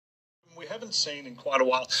haven't seen in quite a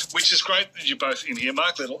while, which is great that you're both in here.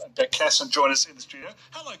 Mark Little and Casson join us in the studio.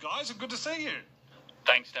 Hello, guys, and good to see you.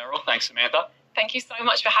 Thanks, Daryl. Thanks, Samantha. Thank you so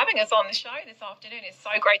much for having us on the show this afternoon. It's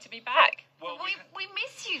so great to be back. Well, we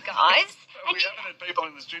miss you guys. We haven't had people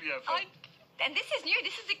in the studio for... And this is new.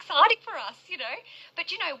 This is exciting for us, you know.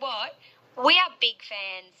 But you know what? We are big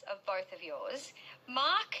fans of both of yours.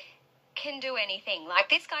 Mark can do anything. Like,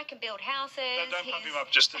 this guy can build houses. No, don't pump him up.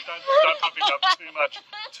 Just don't pump him up too much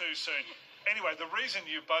too soon. Anyway, the reason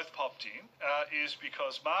you both popped in is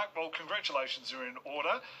because, Mark, well, congratulations are in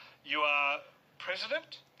order. You are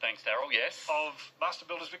President... Thanks, Daryl. Yes. ...of Master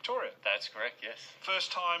Builders Victoria. That's correct, yes.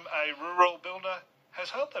 First time a rural builder has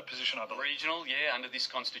held that position, I believe. Regional, yeah, under this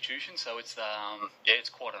constitution. So it's it's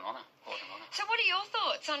quite an honour. So what are your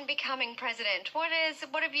thoughts on becoming president? What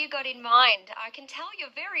have you got in mind? I can tell you're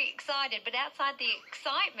very excited, but outside the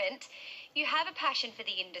excitement, you have a passion for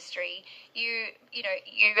the industry. You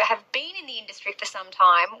have been in the industry for some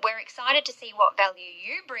time. We're excited to see what value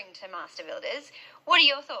you bring to Master Builders. What are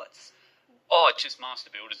your thoughts? Oh, just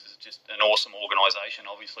Master Builders is just an awesome organisation.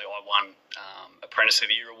 Obviously, I won Apprentice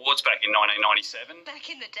of the Year awards back in 1997.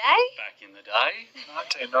 Back in the day? Back in the day.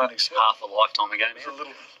 1997. Half a lifetime ago now. It was a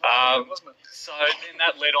little, wasn't it? So then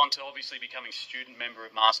that led on to obviously becoming student member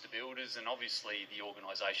of Master Builders, and obviously the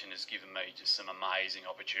organisation has given me just some amazing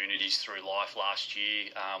opportunities through life. Last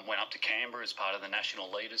year, went up to Canberra as part of the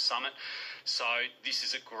National Leaders Summit. So this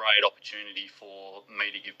is a great opportunity for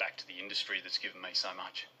me to give back to the industry that's given me so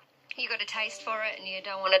much. You got a taste for it and you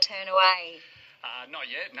don't want to turn away? Not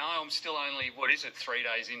yet. No, I'm still only, 3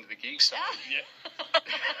 days into the gig. So, yeah.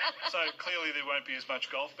 So clearly there won't be as much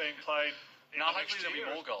golf being played. No, hopefully there'll be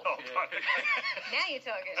more golf. Oh, yeah. Now you're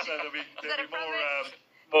talking. So there'll be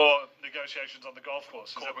more negotiations on the golf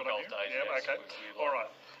course. Is that what I'm golf days, hearing? yes. Okay. All right.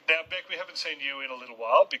 Now, Beck, we haven't seen you in a little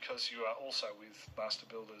while because you are also with Master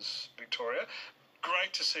Builders Victoria.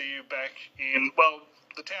 Great to see you back in, well,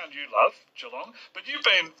 the town you love, Geelong, but you've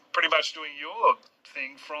been pretty much doing your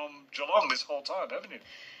thing from Geelong this whole time, haven't you?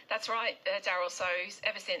 That's right, Daryl. So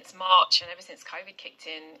ever since March and ever since COVID kicked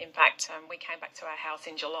in fact, we came back to our house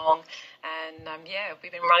in Geelong, and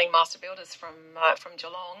we've been running Master Builders from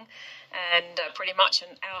Geelong, and pretty much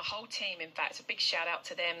our whole team. In fact, a big shout out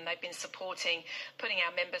to them. They've been supporting, putting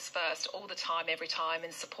our members first all the time, every time,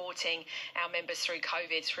 and supporting our members through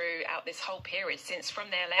COVID throughout this whole period,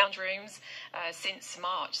 from their lounge rooms since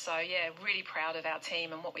March. So yeah, really proud of our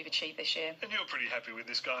team and what we've achieved this year. And you're pretty happy with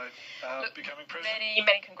this guy becoming president?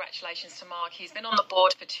 Many congratulations to Mark. He's been on the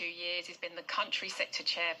board for 2 years. He's been the country sector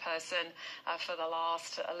chairperson for the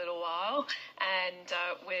last little while, and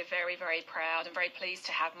we're very, very proud and very pleased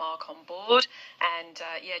to have Mark on board. And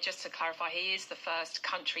just to clarify, he is the first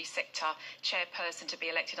country sector chairperson to be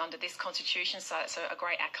elected under this constitution, so it's a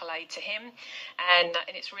great accolade to him. And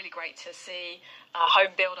it's really great to see a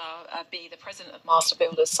home builder be the president of Master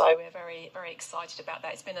Builders, so we're very, very excited about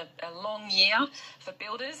that. It's been a long year for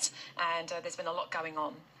builders, and there's been a lot going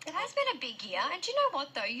on. It has been a big year, and do you know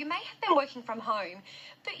what, though? You may have been working from home,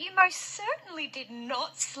 but you most certainly did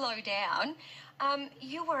not slow down.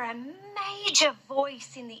 You were a major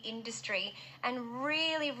voice in the industry and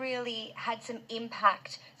really, really had some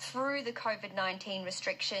impact through the COVID-19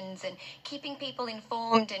 restrictions and keeping people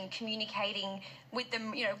informed and communicating with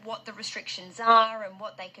them, what the restrictions are and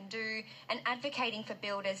what they can do, and advocating for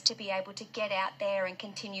builders to be able to get out there and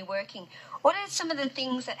continue working. What are some of the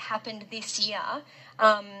things that happened this year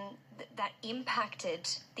that impacted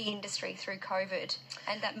the industry through COVID,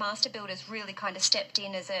 and that Master Builders really kind of stepped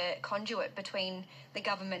in as a conduit between the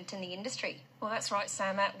government and the industry? Well, that's right,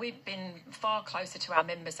 Sam. We've been far closer to our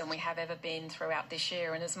members than we have ever been throughout this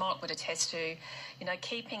year. And as Mark would attest to,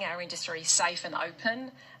 keeping our industry safe and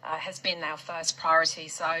open has been our first priority.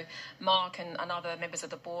 So Mark and other members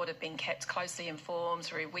of the board have been kept closely informed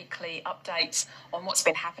through weekly updates on what's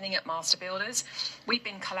been happening at Master Builders. We've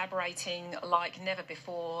been collaborating like never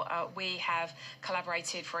before. We have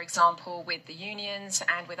collaborated, for example, with the unions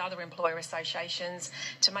and with other employer associations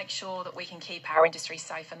to make sure that we can keep our industry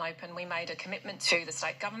safe and open. We made a commitment to the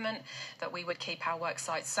state government that we would keep our work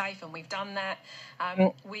sites safe, and we've done that.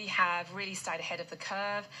 We have really stayed ahead of the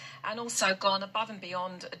curve and also gone above and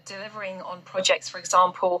beyond delivering on projects, for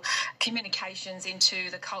example, communications into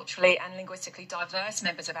the culturally and linguistically diverse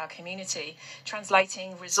members of our community,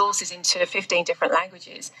 translating resources into 15 different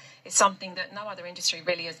languages is something that no other industry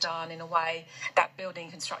really has done in a way that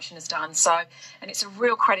building construction has done. So, and it's a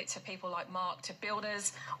real credit to people like Mark, to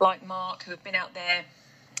builders like Mark who have been out there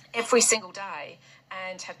every single day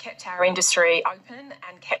and have kept our industry open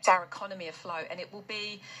and kept our economy afloat. And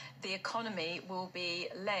the economy will be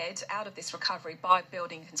led out of this recovery by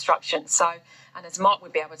building construction. So, and as Mark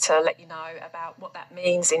would be able to let you know about what that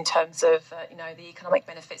means in terms of, the economic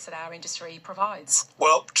benefits that our industry provides.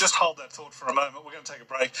 Well, just hold that thought for a moment. We're going to take a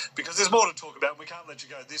break because there's more to talk about. We can't let you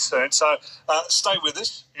go this soon. So stay with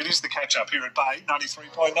us. It is the catch-up here at Bay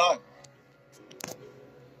 93.9.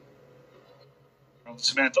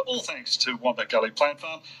 Samantha, all thanks to Wombat Gully Plant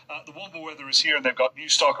Farm. The Wombat weather is here and they've got new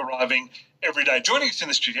stock arriving every day. Joining us in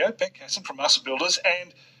the studio, Casson from Master Builders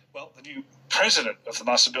and, the new president of the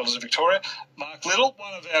Master Builders of Victoria, Mark Little,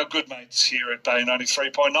 one of our good mates here at Bay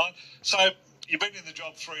 93.9. So you've been in the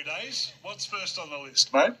job 3 days. What's first on the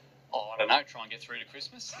list, mate? Oh, I don't know, try and get through to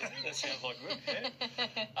Christmas. Yeah, that sounds like good, yeah.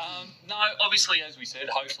 No, obviously, as we said,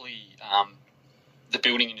 hopefully the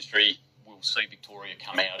building industry will see Victoria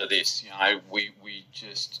come out of this. We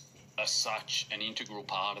just are such an integral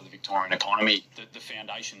part of the Victorian economy. The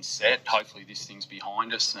foundation's set. Hopefully this thing's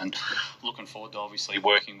behind us, and looking forward to obviously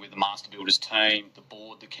working with the Master Builders team, the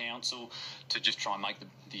board, the council, to just try and make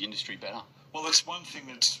the industry better. Well, it's one thing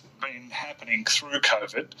that's been happening through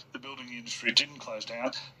COVID. The building industry didn't close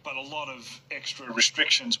down, but a lot of extra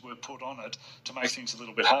restrictions were put on it to make things a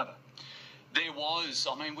little bit harder. There was.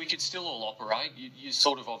 We could still all operate. You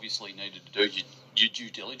sort of obviously needed to do your due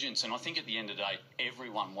diligence, and I think at the end of the day,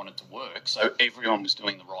 everyone wanted to work, so everyone was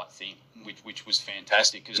doing the right thing, which was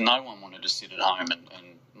fantastic, because no one wanted to sit at home and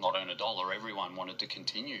not earn a dollar. Everyone wanted to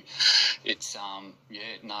continue. It's,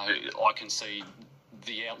 I can see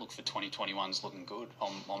the outlook for 2021 is looking good.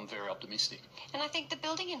 I'm very optimistic. And I think the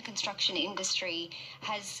building and construction industry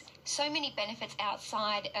has so many benefits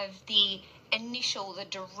outside of the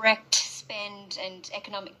direct spend and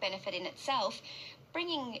economic benefit in itself.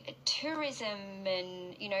 Bringing tourism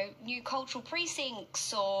and, new cultural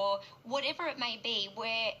precincts or whatever it may be,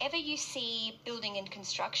 wherever you see building and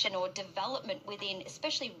construction or development within,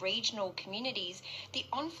 especially regional communities, the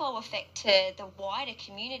on-flow effect to the wider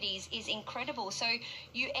communities is incredible. So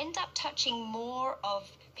you end up touching more of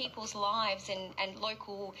people's lives and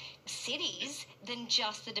local cities than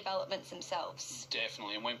just the developments themselves.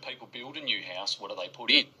 Definitely. And when people build a new house, what do they put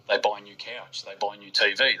in? They buy a new couch, they buy a new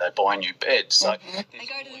TV, they buy a new bed. So they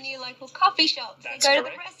go to the new local coffee shops, they go to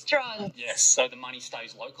the restaurants. Yes, so the money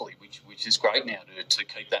stays locally, which is great now to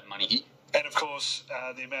keep that money here. And of course,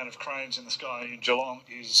 the amount of cranes in the sky in Geelong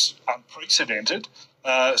is unprecedented.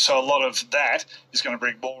 So a lot of that is going to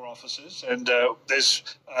bring more offices, and there's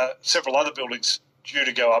several other buildings due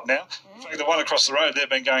to go up now. In fact, the one across the road, they've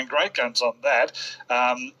been going great guns on that,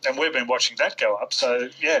 and we've been watching that go up. So,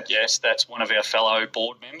 yeah. Yes, that's one of our fellow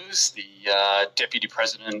board members, the Deputy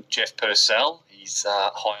President, Jeff Purcell. He's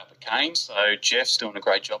high up at Kane, so Jeff's doing a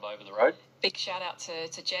great job over the road. Big shout out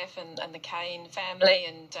to Jeff and the Kane family,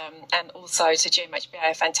 and also to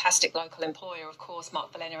GMHBA, a fantastic local employer, of course,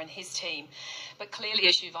 Mark Valena and his team. But clearly,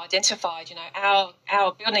 as you've identified, our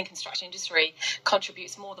building and construction industry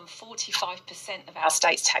contributes more than 45% of our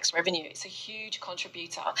state's tax revenue. It's a huge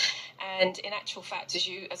contributor, and in actual fact,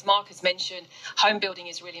 as Mark has mentioned, home building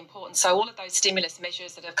is really important. So all of those stimulus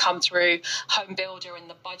measures that have come through, home builder and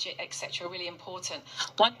the budget, etc., are really important.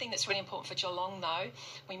 One thing that's really important for Geelong, though,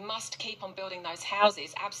 we must keep on building those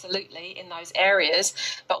houses, absolutely, in those areas,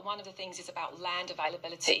 but one of the things is about land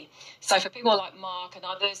availability. So for people like Mark and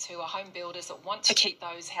others who are home builders that want to keep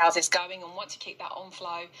those houses going and want to keep that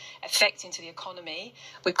on-flow effect into the economy,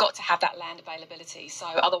 we've got to have that land availability. So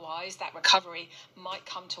otherwise that recovery might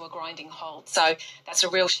come to a grinding halt. So that's a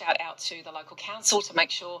real shout out to the local council to make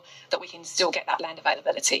sure that we can still get that land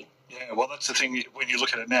availability. Yeah, well, that's the thing when you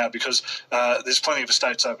look at it now, because there's plenty of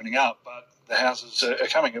estates opening up, but the houses are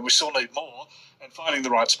coming, and we still need more, and finding the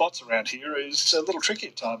right spots around here is a little tricky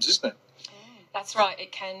at times, isn't it? That's right.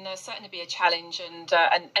 It can certainly be a challenge, and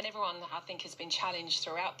everyone, I think, has been challenged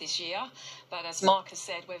throughout this year. But as Mark has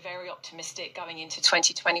said, we're very optimistic going into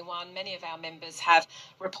 2021. Many of our members have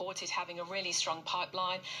reported having a really strong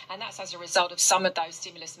pipeline, and that's as a result of some of those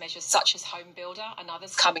stimulus measures, such as Home Builder and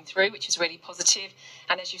others coming through, which is really positive.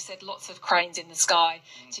 And as you said, lots of cranes in the sky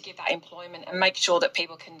to give that employment and make sure that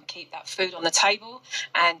people can keep that food on the table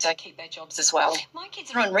and keep their jobs as well. My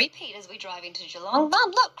kids are on repeat as we drive into Geelong.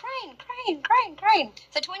 Mum, look, crane, crane, crane.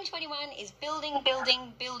 So 2021 is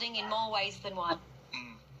building in more ways than one.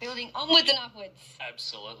 Building onwards and upwards.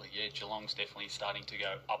 Absolutely, yeah. Geelong's definitely starting to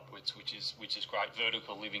go upwards, which is great.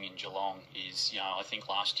 Vertical living in Geelong is, I think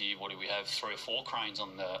last year, what did we have? 3 or 4 cranes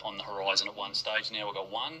on the horizon at one stage. Now we've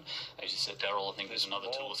got 1. As you said, Darryl, I think there's another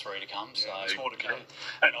 2 or 3 to come. Yeah, there's more to come.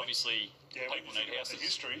 And obviously, Yeah, when you People think need about the houses.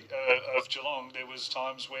 history of Geelong, there was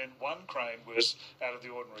times when one crane was out of the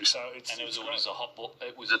ordinary. So it's And it was great. always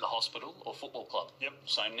it was at the hospital or football club. Yep.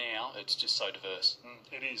 So now it's just so diverse.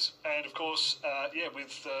 It is. And of course,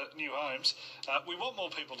 with new homes, we want more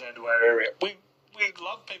people down to our area. We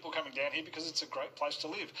love people coming down here because it's a great place to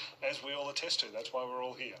live, as we all attest to. That's why we're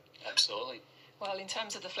all here. Absolutely. Well, in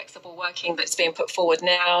terms of the flexible working that's being put forward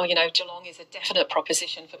now, Geelong is a definite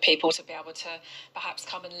proposition for people to be able to perhaps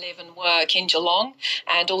come and live and work in Geelong,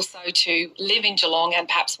 and also to live in Geelong and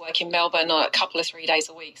perhaps work in Melbourne a couple of 3 days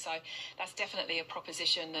a week. So that's definitely a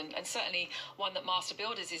proposition, and certainly one that Master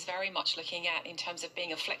Builders is very much looking at in terms of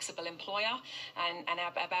being a flexible employer and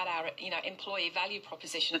about our employee value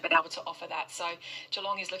proposition of being able to offer that. So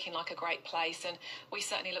Geelong is looking like a great place, and we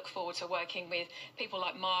certainly look forward to working with people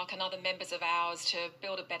like Mark and other members of ours to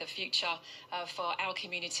build a better future for our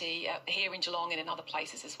community here in Geelong and in other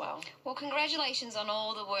places as well. Well, congratulations on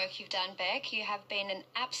all the work you've done, Beck. You have been an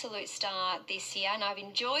absolute star this year, and I've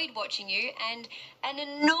enjoyed watching you. And an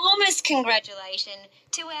enormous congratulations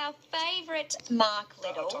to our favourite Mark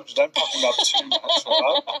Little. I told you, don't pop him up too much, all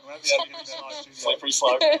right? Won't be able to get him in our studio. Slippery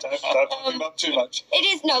slope. Don't pop him up too much.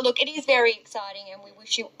 It is very exciting, and we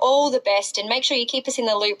wish you all the best, and make sure you keep us in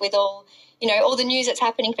the loop with all the news that's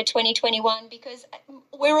happening for 2021, because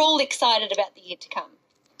we're all excited about the year to come.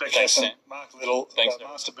 Casson, Mark Little, Thanks,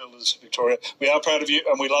 Master Builders Victoria. We are proud of you,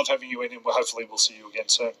 and we love having you in, and hopefully we'll see you again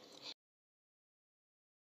soon.